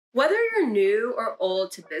Whether you're new or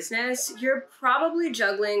old to business, you're probably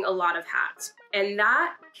juggling a lot of hats, and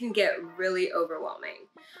that can get really overwhelming.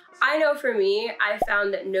 I know for me, I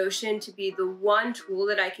found that Notion to be the one tool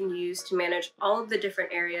that I can use to manage all of the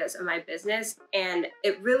different areas of my business, and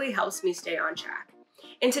it really helps me stay on track.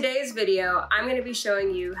 In today's video, I'm going to be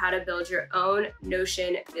showing you how to build your own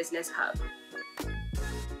Notion business hub.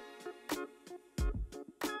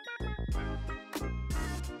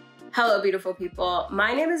 Hello, beautiful people.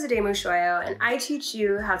 My name is Ademu Shoyo, and I teach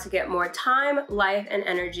you how to get more time, life, and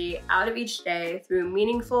energy out of each day through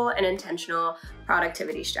meaningful and intentional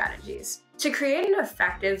productivity strategies. To create an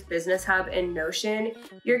effective business hub in Notion,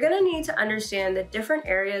 you're gonna need to understand the different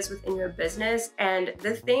areas within your business and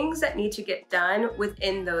the things that need to get done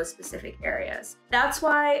within those specific areas. That's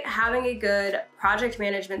why having a good project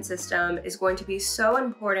management system is going to be so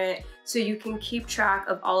important, so you can keep track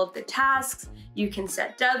of all of the tasks, you can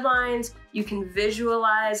set deadlines, you can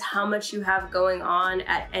visualize how much you have going on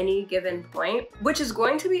at any given point, which is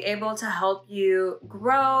going to be able to help you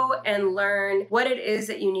grow and learn what it is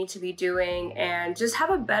that you need to be doing and just have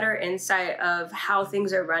a better insight of how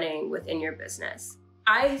things are running within your business.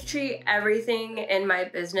 I treat everything in my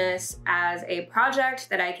business as a project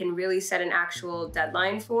that I can really set an actual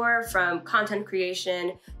deadline for, from content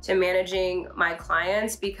creation to managing my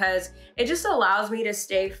clients, because it just allows me to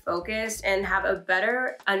stay focused and have a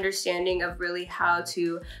better understanding of really how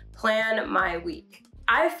to plan my week.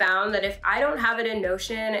 I found that if I don't have it in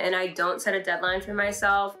Notion and I don't set a deadline for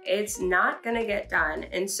myself, it's not gonna get done.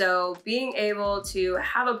 And so being able to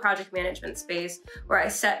have a project management space where I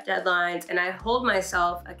set deadlines and I hold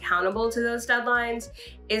myself accountable to those deadlines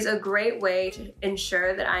is a great way to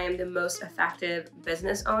ensure that I am the most effective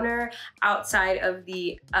business owner outside of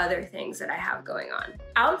the other things that I have going on.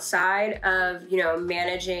 Outside of,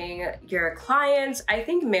 managing your clients, I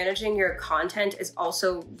think managing your content is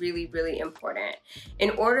also really, really important.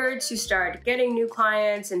 In order to start getting new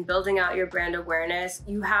clients and building out your brand awareness,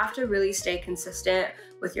 you have to really stay consistent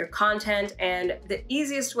with your content. And the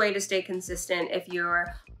easiest way to stay consistent, if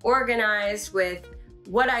you're organized with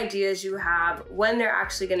what ideas you have, when they're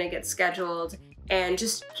actually going to get scheduled, and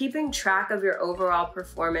just keeping track of your overall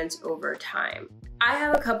performance over time. I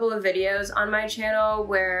have a couple of videos on my channel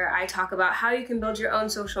where I talk about how you can build your own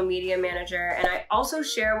social media manager, and I also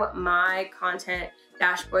share what my content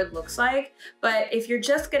dashboard looks like. But if you're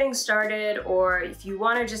just getting started, or if you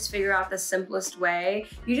want to just figure out the simplest way,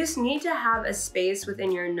 you just need to have a space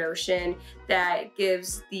within your Notion that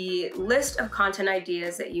gives the list of content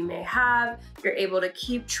ideas that you may have. You're able to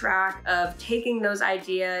keep track of taking those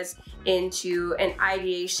ideas into an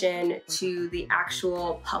ideation to the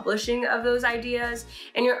actual publishing of those ideas.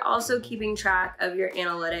 And you're also keeping track of your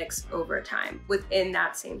analytics over time within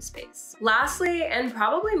that same space. Lastly, and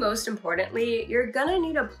probably most importantly, you're gonna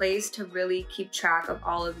need a place to really keep track of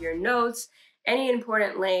all of your notes, any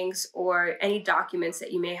important links, or any documents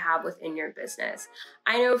that you may have within your business.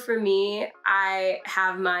 I know for me, I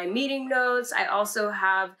have my meeting notes. I also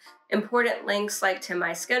have important links like to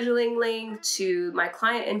my scheduling link, to my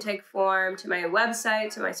client intake form, to my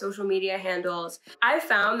website, to my social media handles. I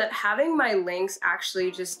found that having my links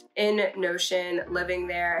actually just in Notion living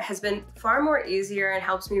there has been far more easier and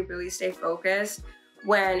helps me really stay focused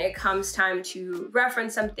when it comes time to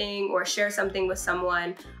reference something or share something with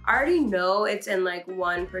someone. I already know it's in like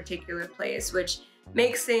one particular place, which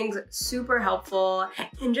makes things super helpful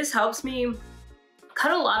and just helps me cut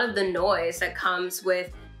a lot of the noise that comes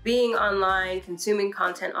with being online, consuming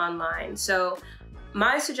content online. So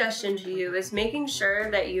my suggestion to you is making sure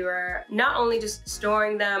that you are not only just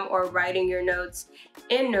storing them or writing your notes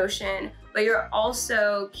in Notion, but you're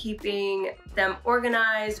also keeping them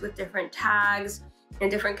organized with different tags and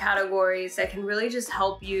different categories that can really just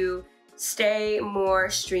help you stay more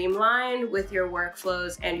streamlined with your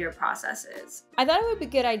workflows and your processes. I thought it would be a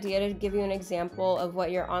good idea to give you an example of what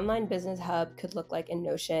your online business hub could look like in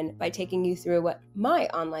Notion by taking you through what my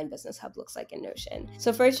online business hub looks like in Notion.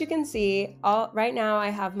 So first, you can see right now I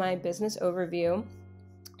have my business overview.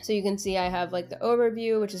 So you can see I have like the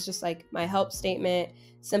overview, which is just like my help statement,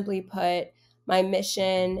 simply put, my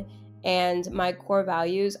mission, and my core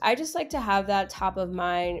values. I just like to have that top of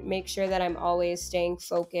mind, make sure that I'm always staying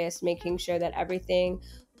focused, making sure that everything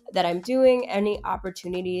that I'm doing, any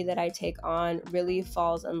opportunity that I take on, really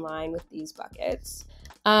falls in line with these buckets.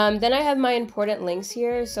 Then I have my important links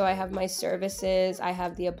here. So I have my services, I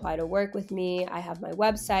have the apply to work with me, I have my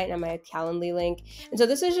website and my Calendly link. And so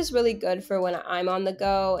this is just really good for when I'm on the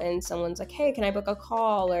go and someone's like, hey, can I book a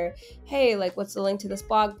call? Or hey, like, what's the link to this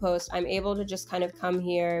blog post? I'm able to just kind of come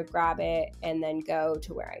here, grab it, and then go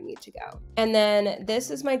to where I need to go. And then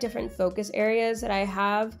this is my different focus areas that I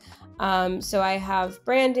have. So I have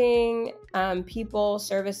branding, people,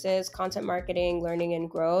 services, content marketing, learning, and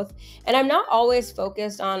growth. And I'm not always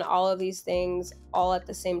focused on all of these things all at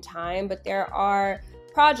the same time, but there are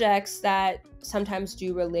projects that sometimes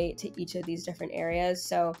do relate to each of these different areas.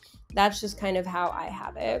 So that's just kind of how I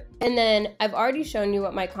have it. And then I've already shown you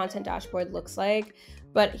what my content dashboard looks like.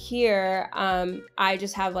 But here, I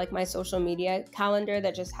just have like my social media calendar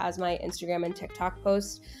that just has my Instagram and TikTok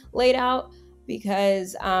posts laid out,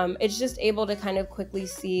 because it's just able to kind of quickly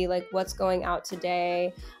see like what's going out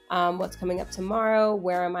today, what's coming up tomorrow,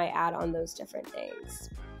 where am I at on those different things.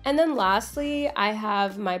 And then lastly, I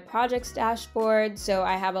have my projects dashboard. So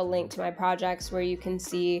I have a link to my projects where you can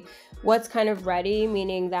see what's kind of ready,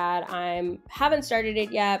 meaning that I haven't started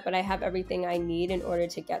it yet, but I have everything I need in order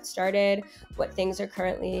to get started, what things are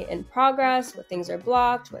currently in progress, what things are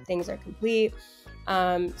blocked, what things are complete.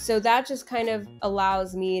 So that just kind of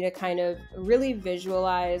allows me to kind of really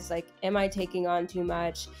visualize, like, am I taking on too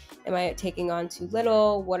much? Am I taking on too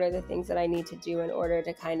little? What are the things that I need to do in order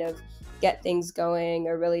to kind of get things going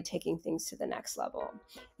or really taking things to the next level?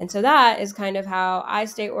 And so that is kind of how I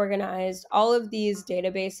stay organized. All of these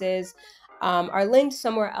databases are linked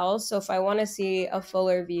somewhere else. So if I want to see a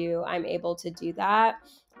fuller view, I'm able to do that.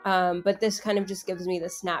 But this kind of just gives me the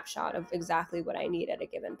snapshot of exactly what I need at a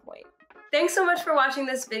given point. Thanks so much for watching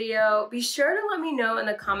this video. Be sure to let me know in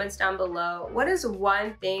the comments down below, what is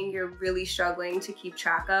one thing you're really struggling to keep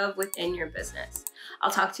track of within your business? I'll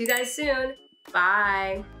talk to you guys soon.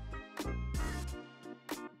 Bye.